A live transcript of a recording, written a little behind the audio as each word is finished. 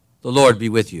The Lord be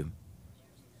with you.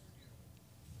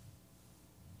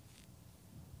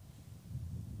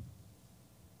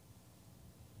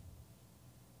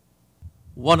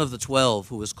 One of the 12,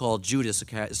 who was called Judas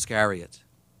Iscariot,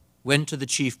 went to the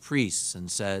chief priests and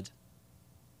said,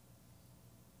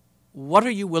 "What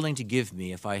are you willing to give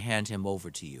me if I hand him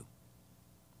over to you?"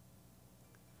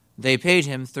 They paid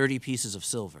him 30 pieces of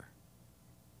silver,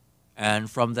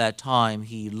 and from that time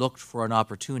he looked for an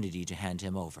opportunity to hand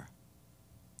him over.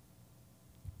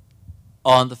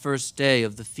 On the first day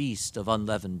of the feast of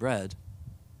unleavened bread,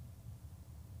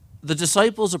 the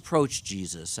disciples approached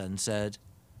Jesus and said,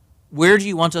 "Where do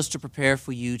you want us to prepare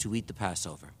for you to eat the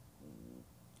Passover?"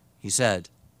 He said,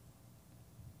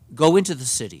 "Go into the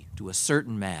city to a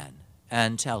certain man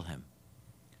and tell him,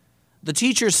 'The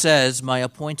teacher says, my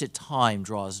appointed time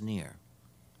draws near.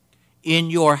 In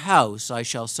your house I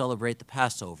shall celebrate the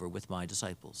Passover with my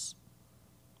disciples.'"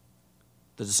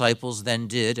 The disciples then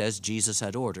did as Jesus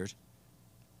had ordered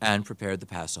and prepared the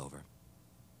Passover.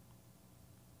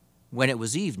 When it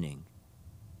was evening,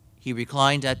 he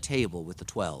reclined at table with the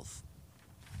 12,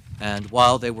 and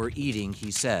while they were eating, he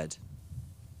said,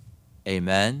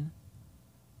 "Amen,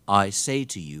 I say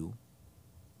to you,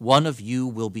 one of you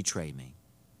will betray me."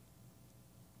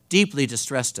 Deeply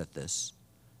distressed at this,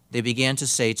 they began to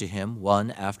say to him, one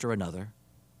after another,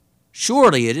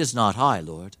 "Surely it is not I,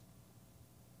 Lord."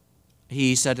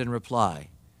 He said in reply,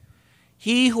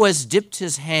 "He who has dipped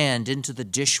his hand into the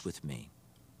dish with me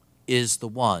is the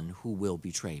one who will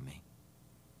betray me.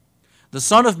 The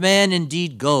Son of Man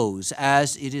indeed goes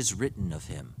as it is written of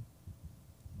him.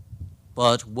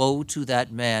 But woe to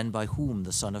that man by whom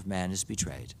the Son of Man is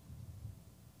betrayed.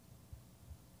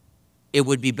 It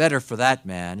would be better for that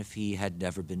man if he had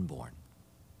never been born."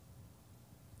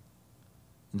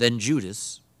 Then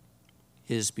Judas,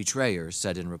 his betrayer,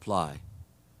 said in reply,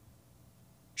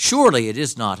 "Surely it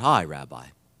is not I, Rabbi."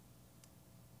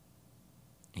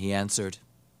 He answered,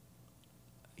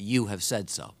 "You have said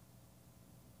so."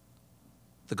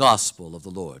 The Gospel of the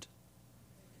Lord.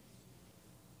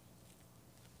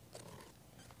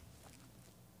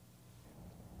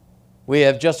 We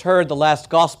have just heard the last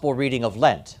Gospel reading of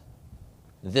Lent.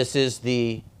 This is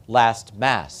the last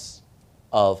Mass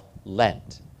of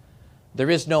Lent. There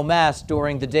is no Mass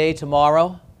during the day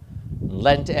tomorrow.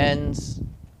 Lent ends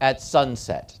at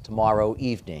sunset tomorrow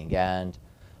evening, and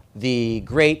the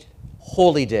great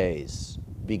holy days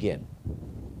begin.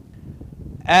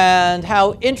 And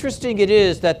how interesting it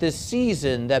is that this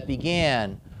season that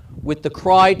began with the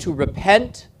cry to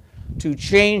repent, to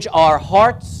change our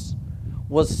hearts,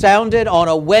 was sounded on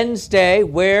a Wednesday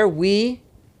where we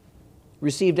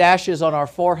received ashes on our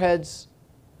foreheads,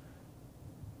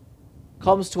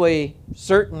 comes to a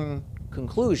certain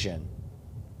conclusion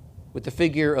with the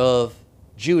figure of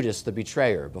Judas the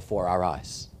betrayer before our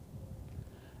eyes,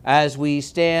 as we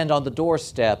stand on the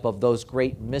doorstep of those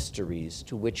great mysteries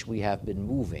to which we have been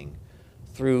moving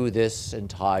through this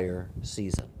entire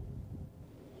season.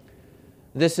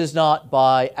 This is not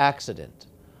by accident.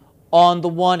 On the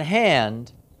one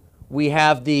hand, we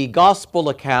have the gospel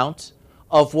account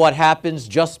of what happens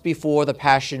just before the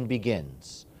Passion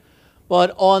begins.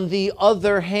 But on the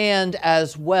other hand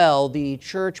as well, the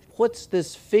church puts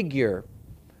this figure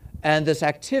and this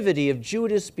activity of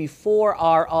Judas before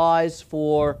our eyes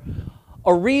for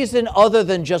a reason other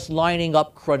than just lining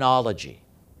up chronology.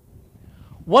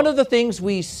 One of the things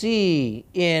we see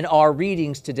in our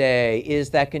readings today is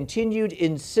that continued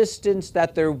insistence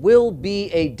that there will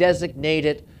be a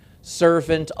designated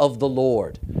servant of the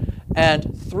Lord.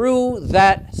 And through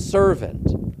that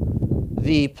servant,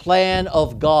 the plan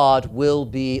of God will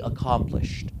be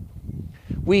accomplished.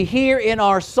 We hear in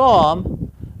our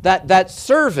psalm that that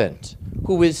servant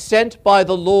who is sent by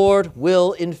the Lord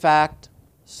will in fact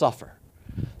suffer.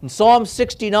 And Psalm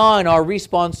 69, our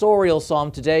responsorial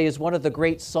psalm today, is one of the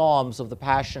great psalms of the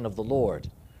Passion of the Lord.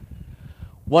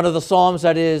 One of the psalms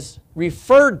that is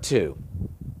referred to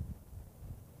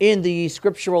in the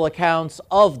scriptural accounts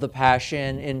of the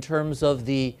Passion in terms of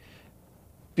the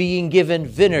being given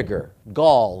vinegar,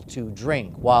 gall, to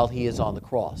drink while he is on the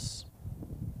cross.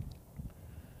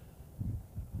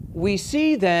 We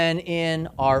see then in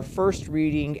our first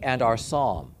reading and our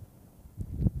psalm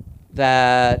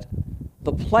that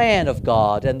the plan of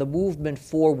God and the movement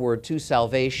forward to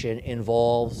salvation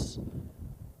involves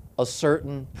a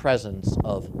certain presence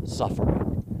of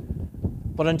suffering.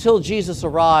 But until Jesus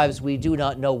arrives, we do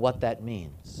not know what that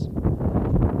means.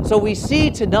 So we see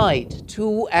tonight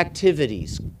two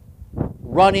activities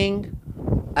running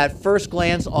at first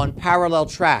glance on parallel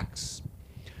tracks.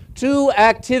 Two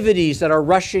activities that are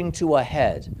rushing to a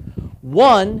head.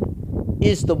 One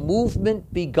is the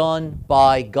movement begun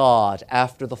by God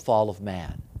after the fall of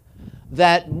man.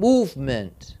 That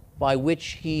movement by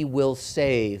which he will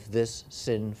save this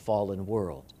sin-fallen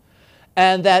world.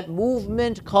 And that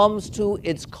movement comes to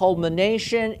its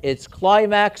culmination, its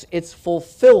climax, its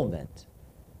fulfillment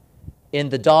in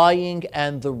the dying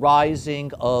and the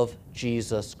rising of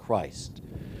Jesus Christ.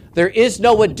 There is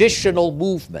no additional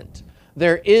movement.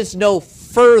 There is no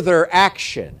further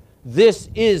action. This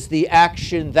is the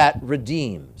action that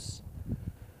redeems.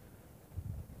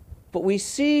 But we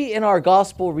see in our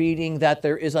gospel reading that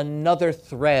there is another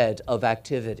thread of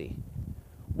activity,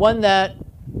 one that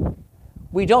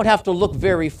we don't have to look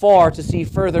very far to see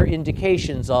further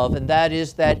indications of, and that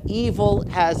is that evil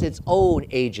has its own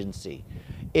agency,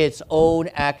 its own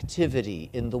activity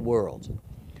in the world.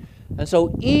 And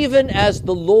so even as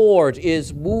the Lord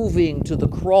is moving to the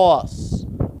cross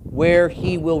where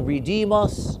he will redeem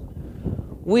us,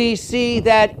 we see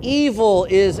that evil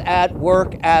is at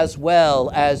work as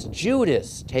well, as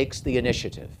Judas takes the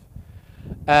initiative.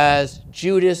 As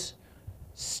Judas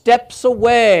steps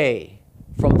away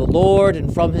from the Lord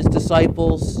and from his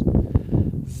disciples,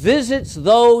 visits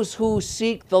those who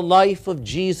seek the life of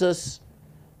Jesus,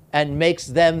 and makes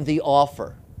them the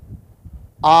offer.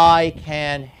 I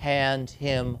can hand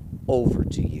him over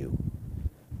to you.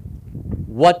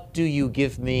 What do you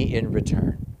give me in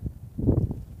return?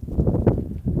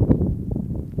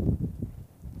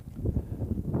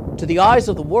 To the eyes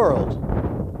of the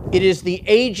world, it is the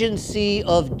agency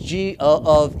of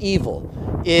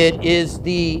evil. It is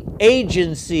the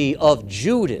agency of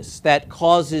Judas that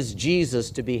causes Jesus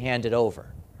to be handed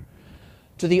over.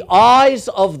 To the eyes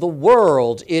of the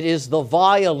world, it is the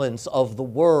violence of the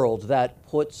world that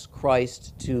puts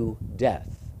Christ to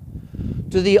death.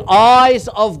 To the eyes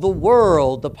of the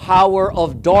world, the power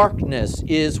of darkness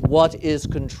is what is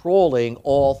controlling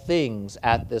all things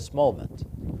at this moment.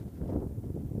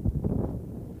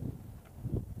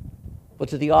 But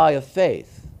to the eye of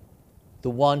faith, the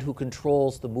one who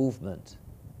controls the movement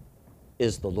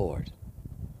is the Lord.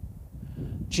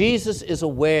 Jesus is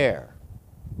aware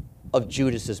of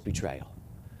Judas's betrayal,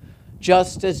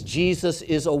 just as Jesus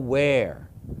is aware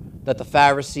that the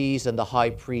Pharisees and the high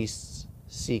priests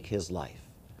seek his life.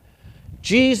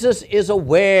 Jesus is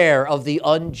aware of the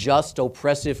unjust,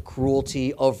 oppressive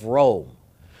cruelty of Rome,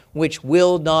 which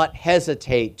will not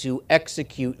hesitate to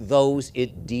execute those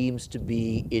it deems to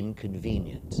be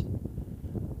inconvenient.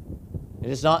 It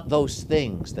is not those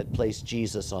things that place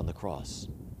Jesus on the cross.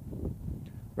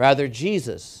 Rather,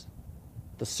 Jesus,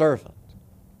 the servant,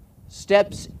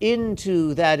 steps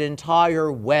into that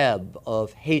entire web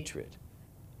of hatred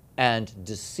and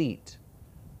deceit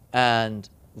and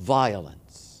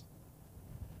violence.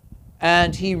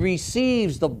 And he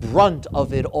receives the brunt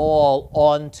of it all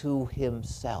onto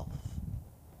himself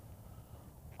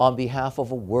on behalf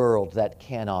of a world that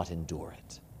cannot endure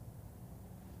it.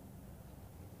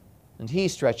 And he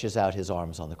stretches out his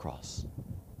arms on the cross.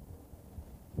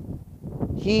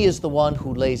 He is the one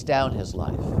who lays down his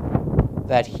life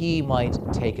that he might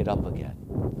take it up again.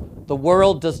 The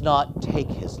world does not take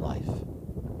his life.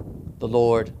 The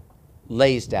Lord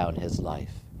lays down his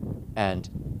life and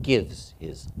gives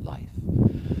his life.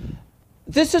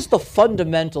 This is the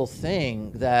fundamental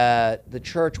thing that the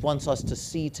church wants us to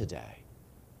see today.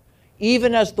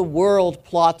 Even as the world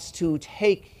plots to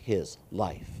take his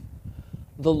life,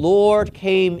 the Lord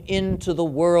came into the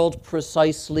world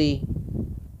precisely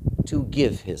to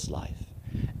give his life.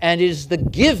 And it is the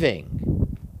giving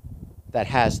that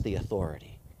has the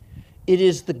authority. It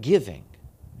is the giving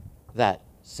that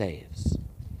saves.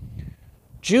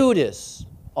 Judas,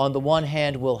 on the one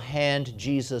hand, will hand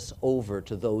Jesus over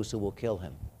to those who will kill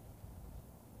him.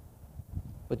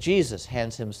 But Jesus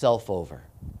hands himself over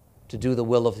to do the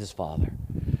will of his Father.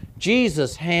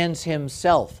 Jesus hands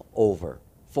himself over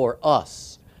for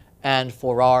us and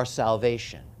for our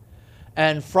salvation.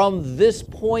 And from this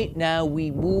point now,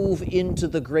 we move into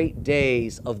the great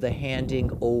days of the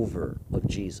handing over of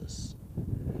Jesus.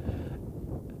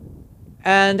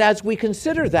 And as we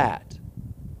consider that,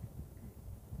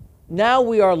 now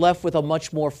we are left with a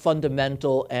much more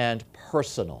fundamental and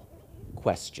personal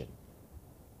question.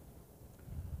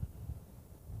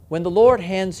 When the Lord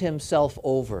hands himself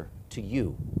over to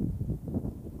you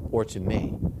or to me,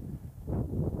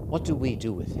 what do we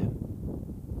do with him?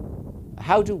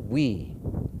 How do we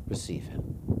receive him?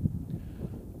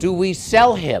 Do we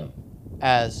sell him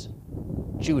as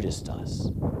Judas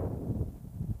does?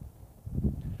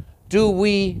 Do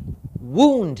we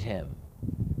wound him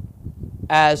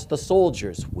as the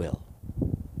soldiers will?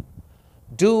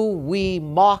 Do we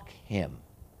mock him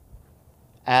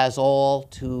as all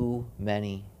too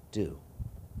many do?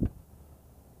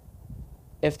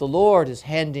 if the Lord is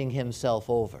handing himself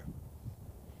over,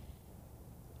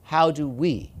 how do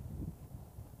we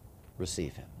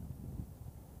receive him?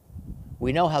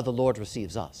 We know how the Lord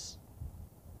receives us.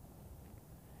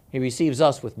 He receives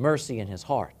us with mercy in his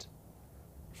heart,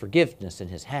 forgiveness in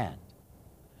his hand,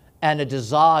 and a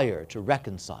desire to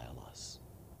reconcile us.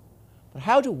 But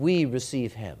how do we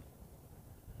receive him?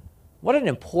 What an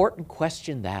important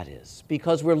question that is,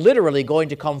 because we're literally going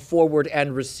to come forward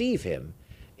and receive him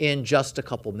in just a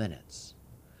couple minutes.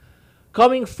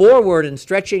 Coming forward and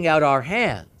stretching out our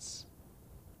hands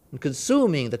and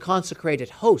consuming the consecrated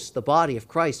host, the body of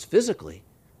Christ physically,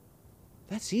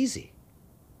 that's easy.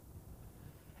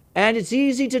 And it's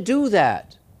easy to do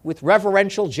that with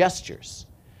reverential gestures.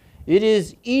 It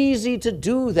is easy to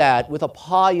do that with a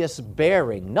pious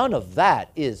bearing. None of that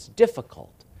is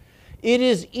difficult. It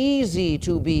is easy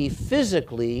to be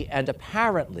physically and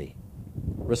apparently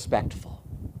respectful.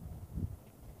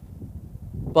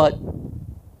 But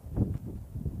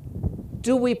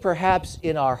do we perhaps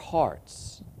in our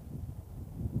hearts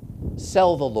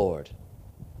sell the Lord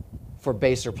for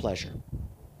baser pleasure?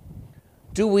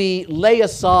 Do we lay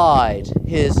aside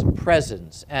his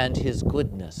presence and his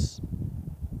goodness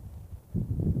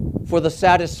for the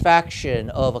satisfaction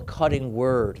of a cutting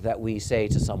word that we say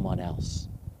to someone else?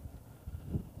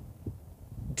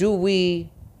 Do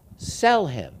we sell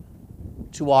him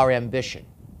to our ambition?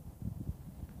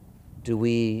 Do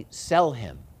we sell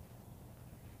him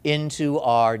into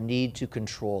our need to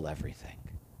control everything?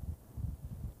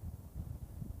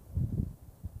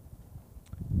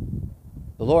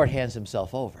 The Lord hands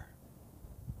himself over.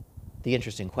 The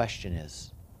interesting question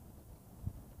is,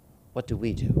 what do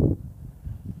we do?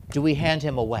 Do we hand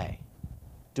him away?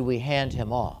 Do we hand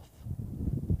him off?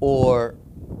 Or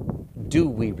do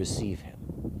we receive him?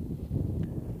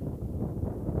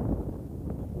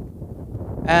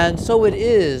 And so it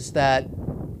is that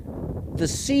the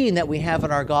scene that we have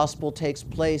in our gospel takes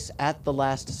place at the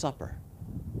Last Supper.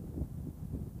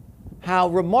 How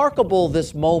remarkable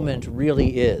this moment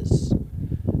really is.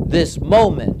 This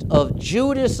moment of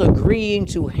Judas agreeing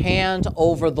to hand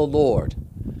over the Lord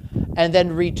and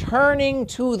then returning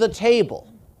to the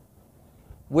table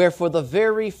where for the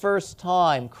very first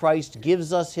time Christ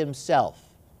gives us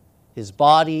himself, his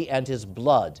body and his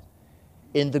blood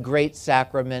in the great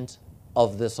sacrament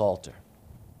of this altar.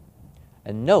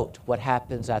 And note what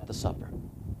happens at the supper.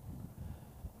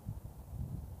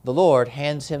 The Lord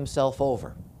hands himself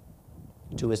over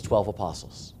to his 12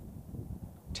 apostles.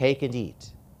 Take and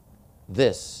eat.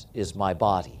 This is my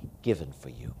body given for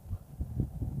you.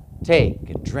 Take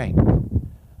and drink.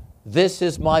 This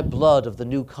is my blood of the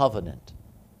new covenant,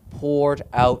 poured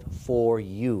out for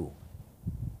you.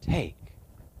 Take,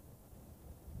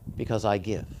 because I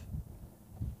give.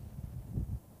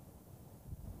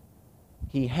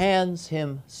 He hands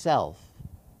himself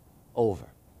over.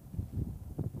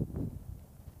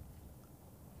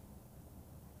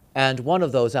 And one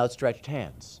of those outstretched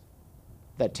hands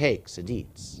that takes and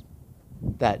eats,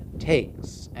 that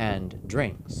takes and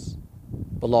drinks,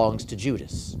 belongs to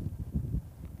Judas,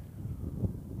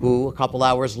 who a couple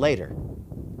hours later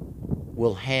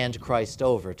will hand Christ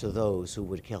over to those who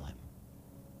would kill him.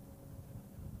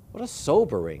 What a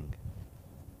sobering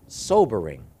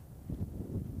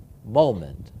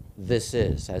moment this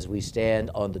is as we stand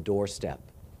on the doorstep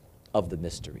of the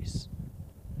mysteries.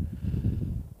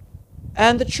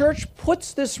 And the church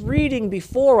puts this reading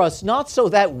before us not so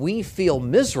that we feel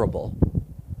miserable,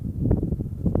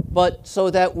 but so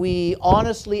that we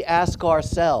honestly ask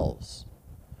ourselves,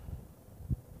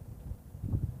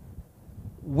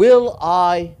 will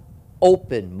I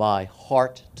open my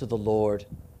heart to the Lord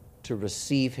to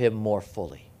receive him more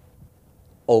fully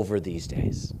over these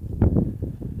days?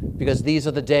 Because these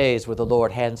are the days where the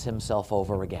Lord hands himself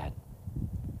over again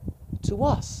to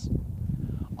us.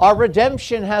 Our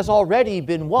redemption has already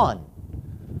been won,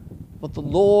 but the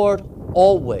Lord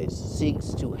always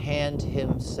seeks to hand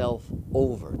himself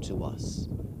over to us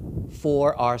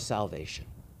for our salvation.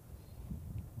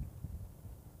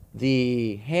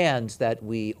 The hands that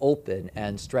we open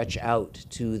and stretch out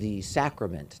to the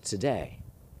sacrament today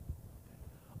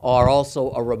are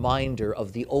also a reminder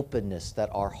of the openness that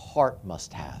our heart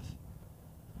must have,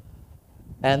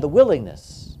 and the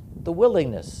willingness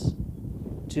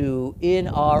to, in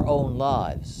our own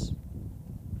lives,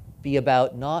 be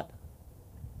about not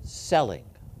selling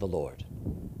the Lord,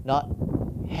 not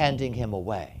handing him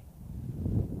away,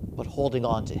 but holding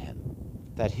on to him,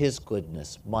 that his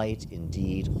goodness might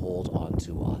indeed hold on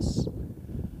to us.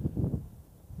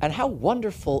 And how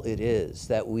wonderful it is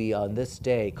that we on this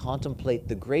day contemplate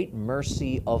the great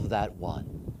mercy of that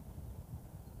one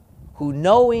who,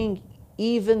 knowing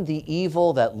even the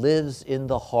evil that lives in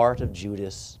the heart of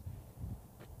Judas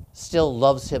still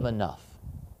loves him enough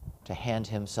to hand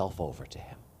himself over to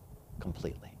him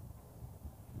completely.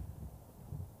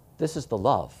 This is the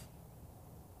love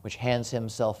which hands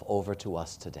himself over to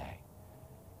us today.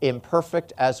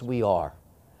 Imperfect as we are,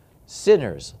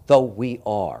 sinners though we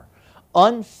are,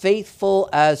 unfaithful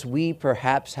as we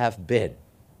perhaps have been,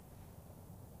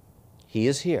 he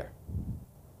is here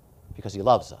because he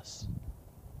loves us.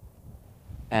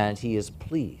 And he is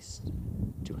pleased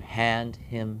to hand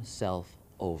himself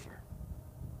over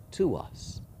to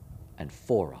us and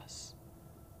for us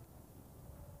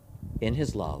in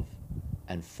his love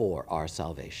and for our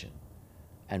salvation.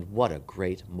 And what a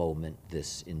great moment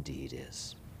this indeed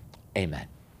is. Amen.